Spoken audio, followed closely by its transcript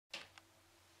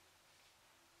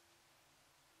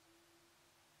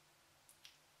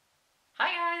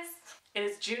It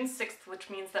is June 6th, which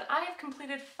means that I have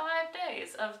completed 5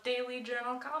 days of daily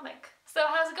journal comic. So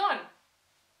how's it going?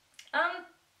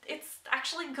 It's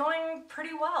actually going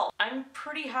pretty well. I'm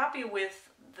pretty happy with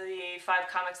the 5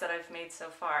 comics that I've made so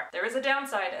far. There is a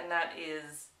downside, and that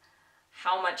is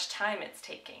how much time it's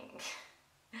taking.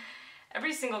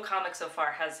 Every single comic so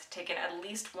far has taken at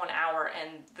least 1 hour,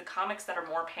 and the comics that are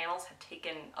more panels have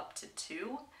taken up to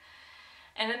 2.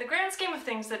 And in the grand scheme of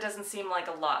things, that doesn't seem like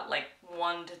a lot. Like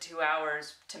 1 to 2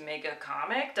 hours to make a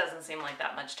comic doesn't seem like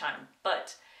that much time.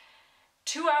 But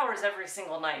 2 hours every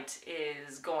single night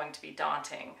is going to be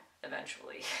daunting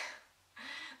eventually.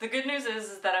 The good news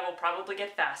is that I will probably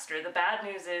get faster. The bad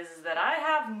news is that I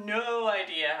have no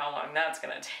idea how long that's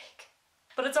gonna take.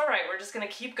 But it's alright, we're just gonna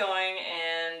keep going,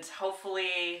 and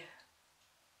hopefully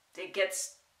it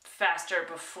gets faster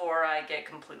before I get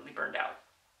completely burned out.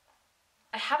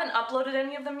 I haven't uploaded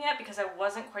any of them yet because I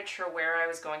wasn't quite sure where I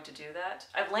was going to do that.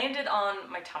 I've landed on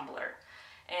my Tumblr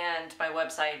and my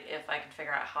website if I can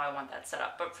figure out how I want that set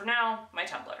up, but for now, my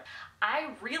Tumblr.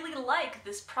 I really like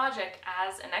this project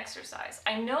as an exercise.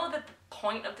 I know that the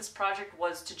point of this project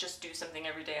was to just do something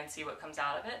every day and see what comes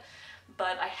out of it,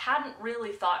 but I hadn't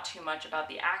really thought too much about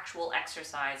the actual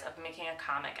exercise of making a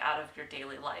comic out of your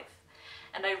daily life.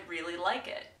 And I really like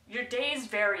it. Your days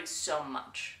vary so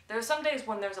much. There are some days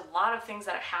when there's a lot of things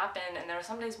that happen, and there are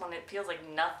some days when it feels like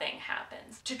nothing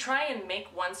happens. To try and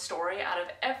make one story out of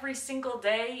every single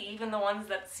day, even the ones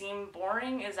that seem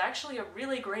boring, is actually a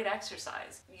really great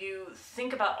exercise. You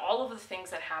think about all of the things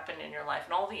that happen in your life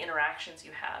and all the interactions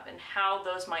you have and how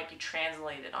those might be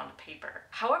translated onto paper.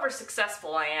 However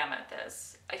successful I am at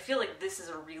this, I feel like this is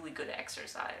a really good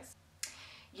exercise.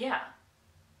 Yeah.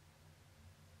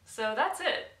 So that's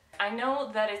it. I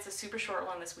know that it's a super short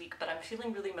one this week, but I'm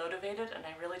feeling really motivated and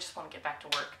I really just want to get back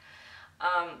to work.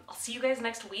 I'll see you guys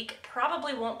next week.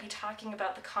 Probably won't be talking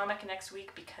about the comic next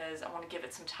week because I want to give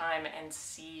it some time and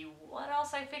see what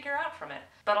else I figure out from it.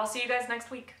 But I'll see you guys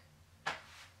next week.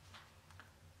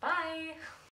 Bye!